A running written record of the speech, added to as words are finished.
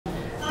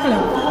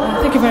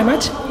Thank you very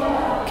much.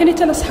 Can you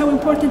tell us how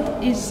important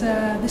is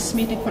this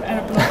meeting for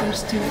Arab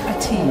bloggers to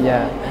ATI?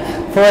 Yeah,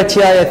 for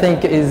ATI I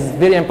think it is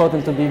very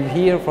important to be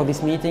here for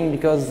this meeting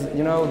because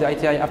the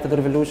ATI after the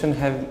revolution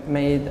have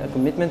made a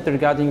commitment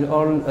regarding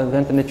all the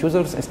internet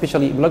users,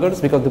 especially bloggers,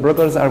 because the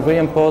bloggers are very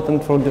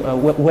important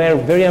were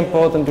very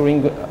important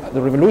during the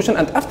revolution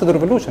and after the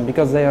revolution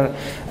because they are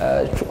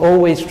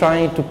always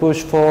trying to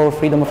push for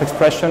freedom of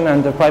expression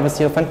and the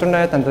privacy of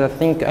internet, and I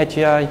think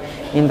ATI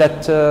in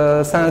that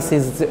sense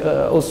is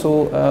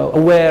also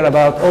aware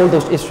about all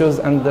those issues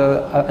and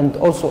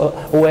also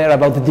aware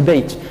about the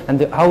debate and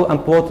how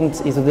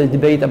important is the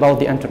debate about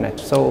the internet.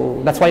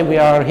 So that's why we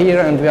are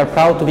here, and we are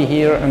proud to be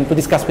here and to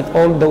discuss with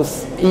all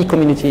those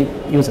e-community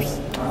users.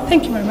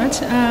 Thank you very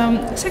much.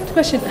 Second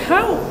question,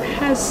 how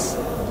has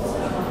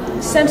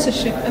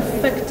censorship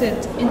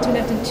affected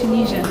internet in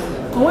Tunisia?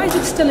 Why is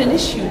it still an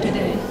issue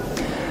today?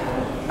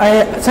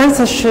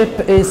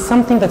 Censorship is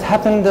something that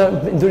happened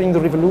during the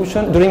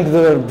revolution, during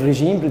the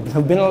regime,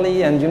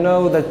 Benali, and you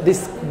know that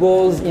this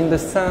was in the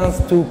sense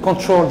to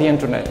control the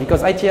internet,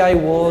 because ITI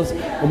was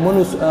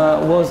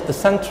the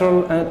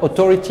central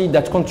authority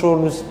that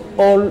controls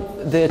all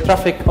the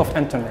traffic of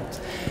internet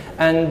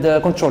and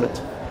control it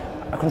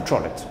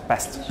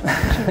best.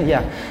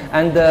 Yeah,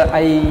 and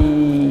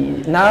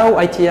now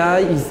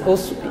ITI is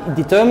also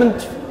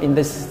determined in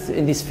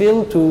this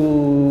field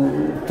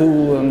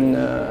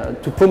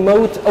to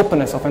promote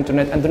openness of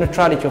internet and the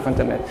neutrality of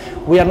internet.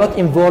 We are not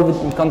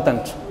involved in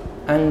content,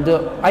 and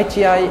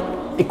ITI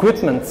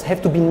equipments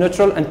have to be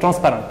neutral and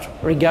transparent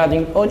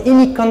regarding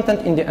any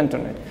content in the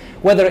internet,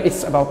 whether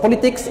it's about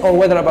politics or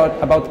whether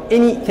about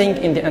anything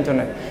in the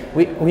internet.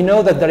 We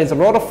know that there is a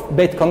lot of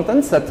bad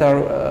contents that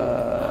are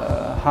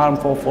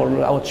harmful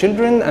for our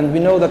children, and we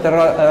know that there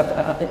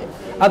are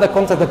other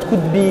content that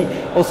could be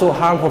also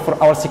harmful for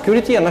our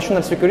security and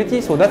national security.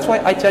 So that's why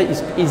ITI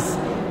is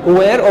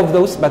aware of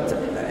those, but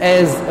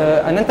as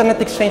an internet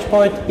exchange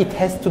point, it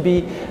has to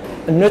be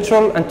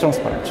neutral and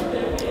transparent.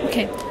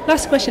 Okay,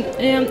 last question.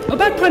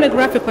 About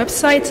pornographic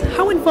websites,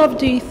 how involved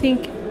do you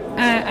think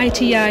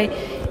ITI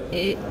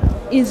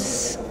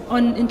is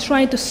in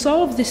trying to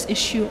solve this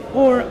issue,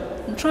 or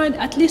trying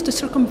at least to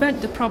circumvent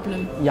the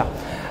problem? Yeah.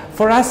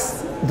 For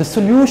us, the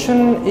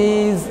solution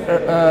is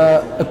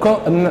a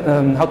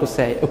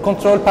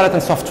control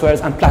pattern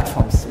softwares and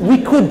platforms. We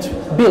could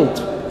build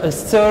a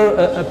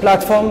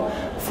platform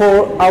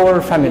for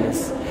our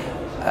families.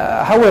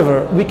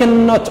 However, we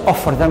cannot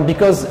offer them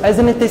because as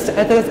an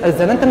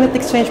internet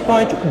exchange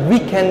point, we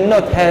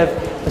cannot have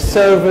a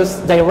service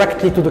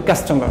directly to the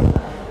customer.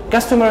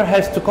 Customer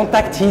has to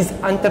contact his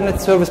internet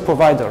service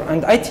provider,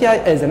 and ITI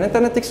as an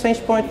internet exchange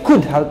point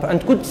could help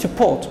and could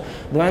support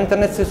the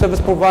internet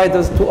service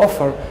providers to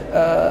offer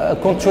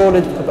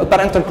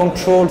parental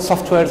control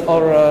softwares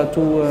or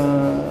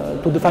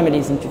to the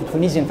families, and to the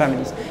Tunisian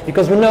families,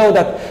 because we know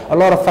that a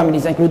lot of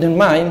families, including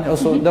mine,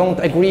 also don't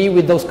agree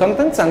with those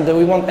contents, and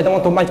I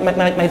don't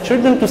want my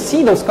children to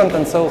see those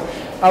contents. So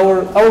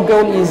our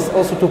goal is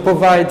also to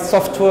provide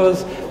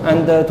softwares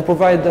and to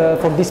provide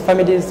for these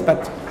families,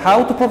 but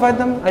how to provide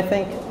them, I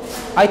think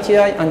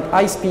ITI and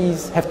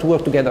ISPs have to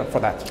work together for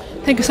that.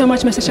 Thank you so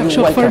much, Mr.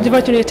 Chakchouk, for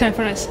devoting your time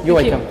for us. You're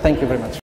welcome. Thank you very much.